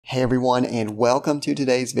Hey everyone, and welcome to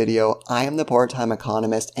today's video. I am the part-time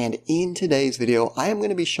economist, and in today's video I am going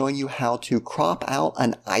to be showing you how to crop out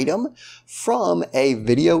an item from a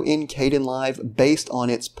video in Kdenlive based on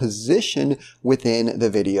its position within the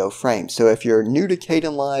video frame. So if you're new to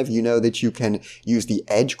Kdenlive, you know that you can use the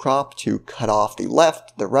edge crop to cut off the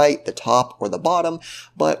left, the right, the top, or the bottom.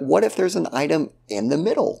 But what if there's an item in the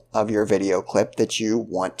middle of your video clip that you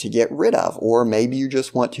want to get rid of? Or maybe you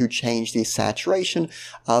just want to change the saturation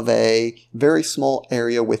of a very small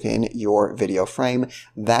area within your video frame.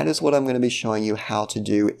 That is what I'm going to be showing you how to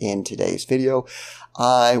do in today's video.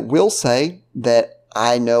 I will say that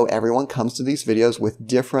I know everyone comes to these videos with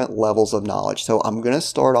different levels of knowledge. So I'm going to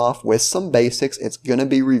start off with some basics. It's going to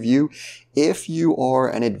be review. If you are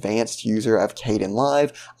an advanced user of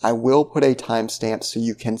Kdenlive, I will put a timestamp so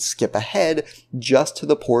you can skip ahead just to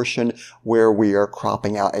the portion where we are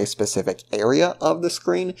cropping out a specific area of the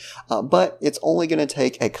screen. But it's only going to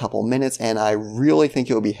take a couple minutes, and I really think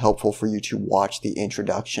it will be helpful for you to watch the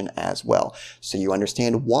introduction as well, so you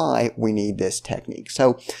understand why we need this technique.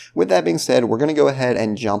 So with that being said, we're going to go ahead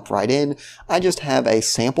and jump right in. I just have a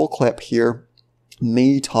sample clip here,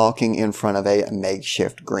 me talking in front of a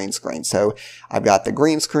makeshift green screen. So I've got the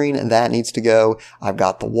green screen, that needs to go. I've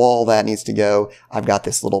got the wall, that needs to go. I've got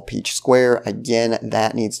this little peach square, again,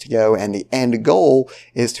 that needs to go. And the end goal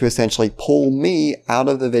is to essentially pull me out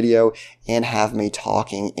of the video and have me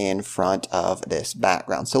talking in front of this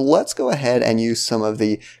background. So let's go ahead and use some of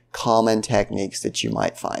the common techniques that you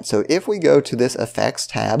might find. So if we go to this effects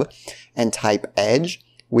tab and type edge,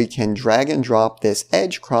 we can drag and drop this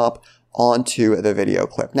edge crop onto the video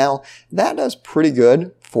clip. Now, that does pretty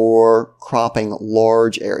good for cropping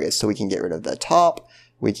large areas. So we can get rid of the top,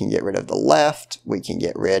 we can get rid of the left, we can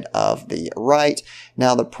get rid of the right.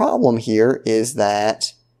 Now, the problem here is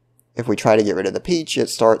that if we try to get rid of the peach, it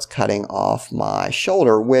starts cutting off my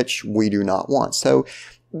shoulder, which we do not want. So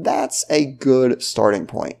that's a good starting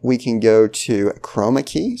point. We can go to chroma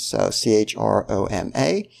key, so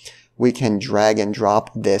C-H-R-O-M-A. We can drag and drop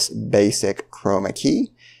this basic chroma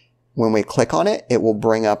key. When we click on it, it will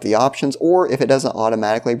bring up the options, or if it doesn't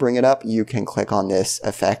automatically bring it up, you can click on this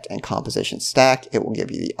effect and composition stack. It will give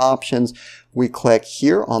you the options. We click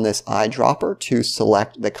here on this eyedropper to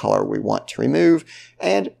select the color we want to remove,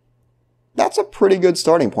 and that's a pretty good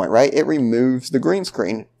starting point, right? It removes the green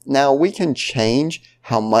screen. Now we can change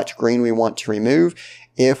how much green we want to remove.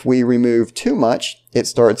 If we remove too much, it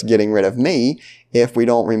starts getting rid of me. If we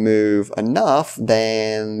don't remove enough,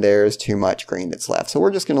 then there's too much green that's left. So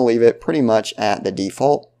we're just going to leave it pretty much at the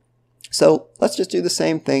default. So let's just do the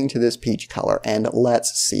same thing to this peach color and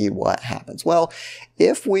let's see what happens. Well,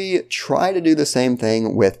 if we try to do the same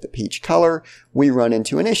thing with the peach color, we run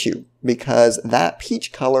into an issue because that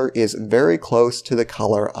peach color is very close to the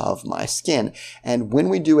color of my skin. And when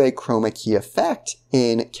we do a chroma key effect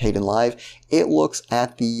in Kdenlive, it looks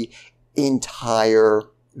at the entire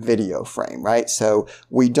video frame, right? So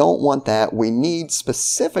we don't want that. We need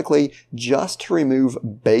specifically just to remove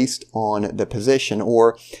based on the position,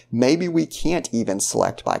 or maybe we can't even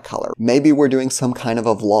select by color. Maybe we're doing some kind of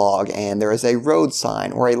a vlog and there is a road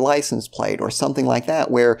sign or a license plate or something like that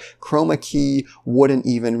where chroma key wouldn't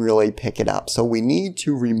even really pick it up. So we need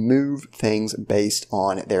to remove things based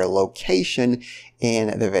on their location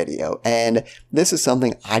in the video. And this is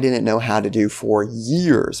something I didn't know how to do for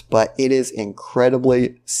years, but it is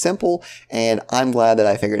incredibly simple and I'm glad that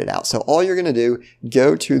I figured it out. So all you're going to do,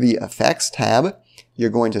 go to the effects tab,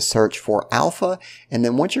 you're going to search for alpha, and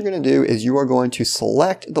then what you're going to do is you are going to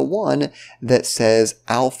select the one that says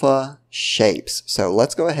alpha shapes. So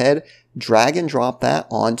let's go ahead, drag and drop that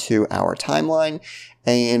onto our timeline.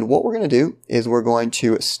 And what we're going to do is we're going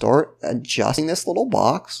to start adjusting this little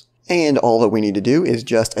box. And all that we need to do is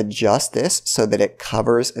just adjust this so that it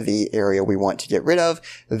covers the area we want to get rid of.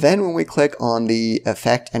 Then when we click on the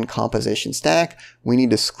effect and composition stack, we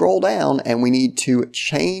need to scroll down and we need to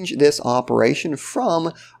change this operation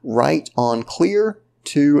from right on clear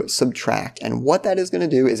to subtract. And what that is going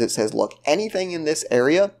to do is it says, look, anything in this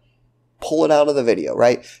area, pull it out of the video,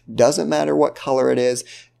 right? Doesn't matter what color it is.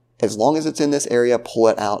 As long as it's in this area, pull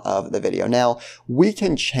it out of the video. Now, we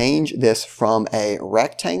can change this from a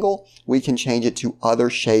rectangle. We can change it to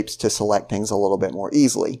other shapes to select things a little bit more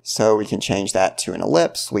easily. So we can change that to an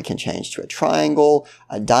ellipse. We can change to a triangle,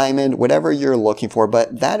 a diamond, whatever you're looking for.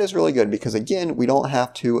 But that is really good because, again, we don't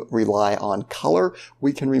have to rely on color.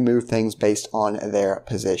 We can remove things based on their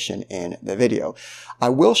position in the video. I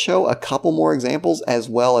will show a couple more examples as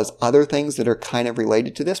well as other things that are kind of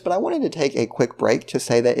related to this, but I wanted to take a quick break to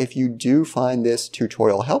say that if if you do find this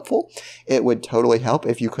tutorial helpful, it would totally help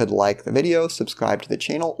if you could like the video, subscribe to the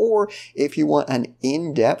channel, or if you want an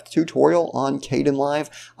in-depth tutorial on Kdenlive,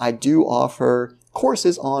 I do offer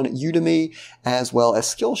courses on Udemy as well as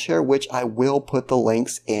Skillshare, which I will put the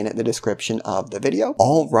links in the description of the video.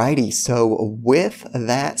 Alrighty, so with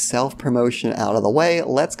that self-promotion out of the way,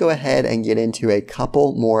 let's go ahead and get into a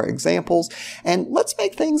couple more examples and let's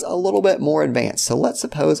make things a little bit more advanced. So let's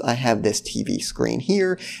suppose I have this TV screen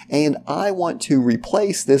here and I want to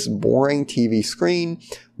replace this boring TV screen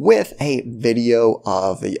with a video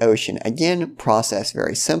of the ocean. Again, process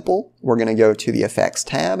very simple. We're going to go to the Effects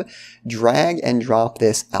tab, drag and drop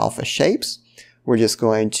this Alpha Shapes. We're just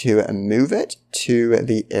going to move it to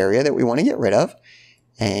the area that we want to get rid of.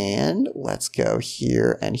 And let's go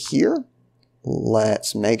here and here.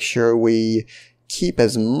 Let's make sure we keep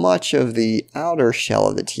as much of the outer shell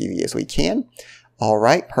of the TV as we can. All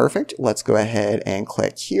right, perfect. Let's go ahead and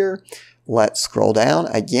click here. Let's scroll down.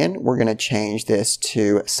 Again, we're going to change this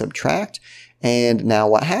to subtract. And now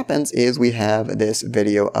what happens is we have this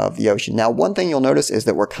video of the ocean. Now, one thing you'll notice is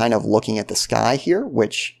that we're kind of looking at the sky here,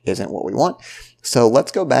 which isn't what we want. So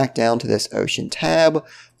let's go back down to this ocean tab.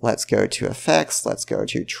 Let's go to effects. Let's go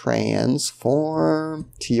to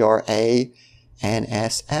transform, TRANSF.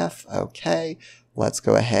 Okay. Let's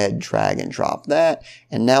go ahead, drag and drop that.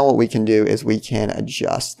 And now what we can do is we can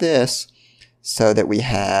adjust this so that we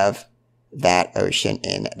have that ocean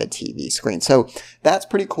in the TV screen. So that's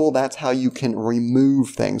pretty cool. That's how you can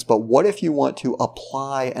remove things. But what if you want to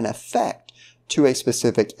apply an effect to a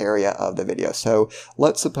specific area of the video? So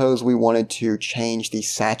let's suppose we wanted to change the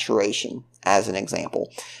saturation as an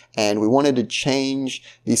example, and we wanted to change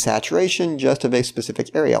the saturation just of a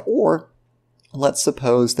specific area. Or let's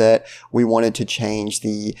suppose that we wanted to change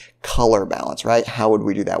the color balance, right? How would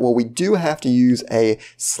we do that? Well, we do have to use a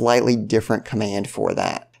slightly different command for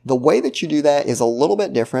that. The way that you do that is a little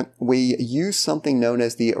bit different. We use something known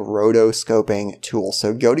as the Rotoscoping tool.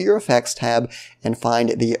 So go to your Effects tab and find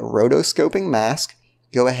the Rotoscoping mask.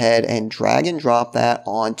 Go ahead and drag and drop that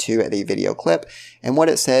onto the video clip. And what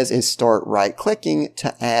it says is start right-clicking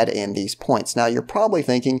to add in these points. Now you're probably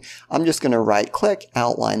thinking, I'm just going to right-click,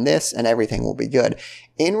 outline this, and everything will be good.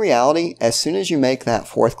 In reality, as soon as you make that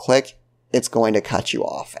fourth click, it's going to cut you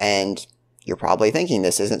off. And you're probably thinking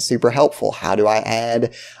this isn't super helpful. How do I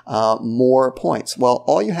add more points? Well,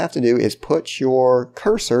 all you have to do is put your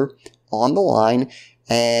cursor on the line,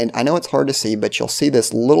 and I know it's hard to see, but you'll see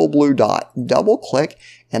this little blue dot. Double click,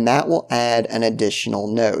 and that will add an additional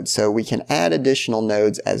node. So we can add additional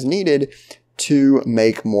nodes as needed to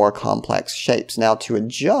make more complex shapes. Now, to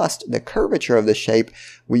adjust the curvature of the shape,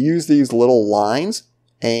 we use these little lines,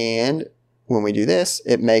 and when we do this,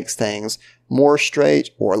 it makes things more straight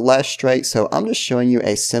or less straight. So I'm just showing you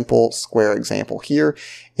a simple square example here.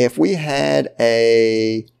 If we had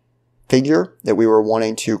a figure that we were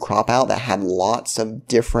wanting to crop out that had lots of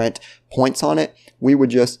different points on it, we would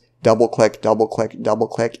just double click, double click, double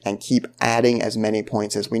click, and keep adding as many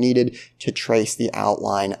points as we needed to trace the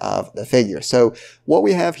outline of the figure. So what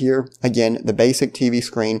we have here, again, the basic TV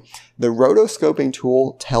screen, the rotoscoping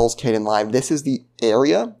tool tells Kdenlive this is the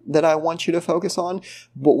area that I want you to focus on,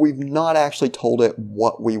 but we've not actually told it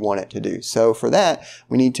what we want it to do. So for that,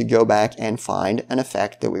 we need to go back and find an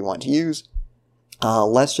effect that we want to use.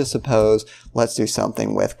 Let's just suppose, let's do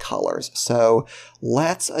something with colors. So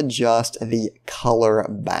let's adjust the color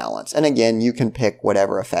balance. And again, you can pick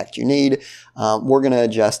whatever effect you need. We're going to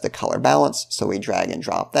adjust the color balance. So we drag and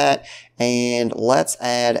drop that. And let's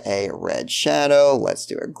add a red shadow. Let's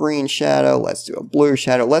do a green shadow. Let's do a blue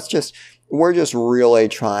shadow. We're just really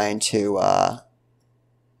trying to,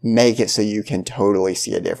 make it so you can totally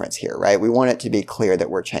see a difference here, right? We want it to be clear that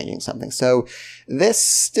we're changing something. So this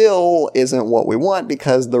still isn't what we want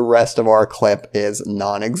because the rest of our clip is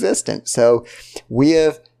non-existent. So we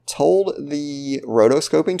have told the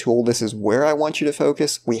rotoscoping tool, this is where I want you to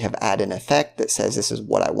focus. We have added an effect that says this is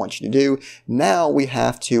what I want you to do. Now we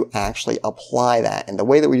have to actually apply that. And the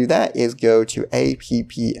way that we do that is go to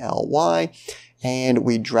APPLY and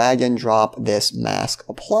we drag and drop this mask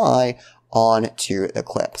apply onto the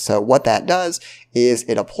clip. So what that does is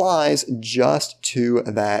it applies just to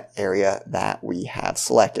that area that we have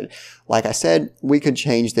selected. Like I said, we could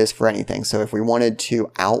change this for anything. So if we wanted to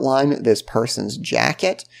outline this person's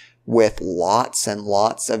jacket with lots and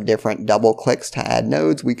lots of different double clicks to add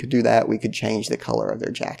nodes, we could do that. We could change the color of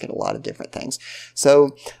their jacket, a lot of different things.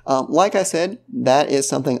 So like I said, that is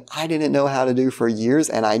something I didn't know how to do for years,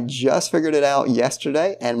 and I just figured it out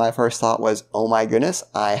yesterday, and my first thought was, oh my goodness,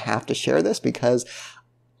 I have to share this because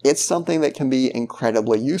It's something that can be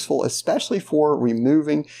incredibly useful, especially for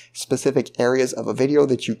removing specific areas of a video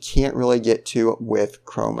that you can't really get to with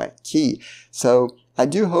chroma key. So I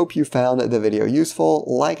do hope you found the video useful.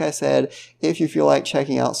 Like I said, if you feel like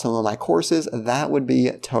checking out some of my courses, that would be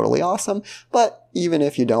totally awesome. But even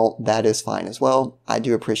if you don't, that is fine as well. I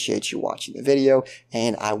do appreciate you watching the video,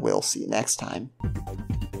 and I will see you next time.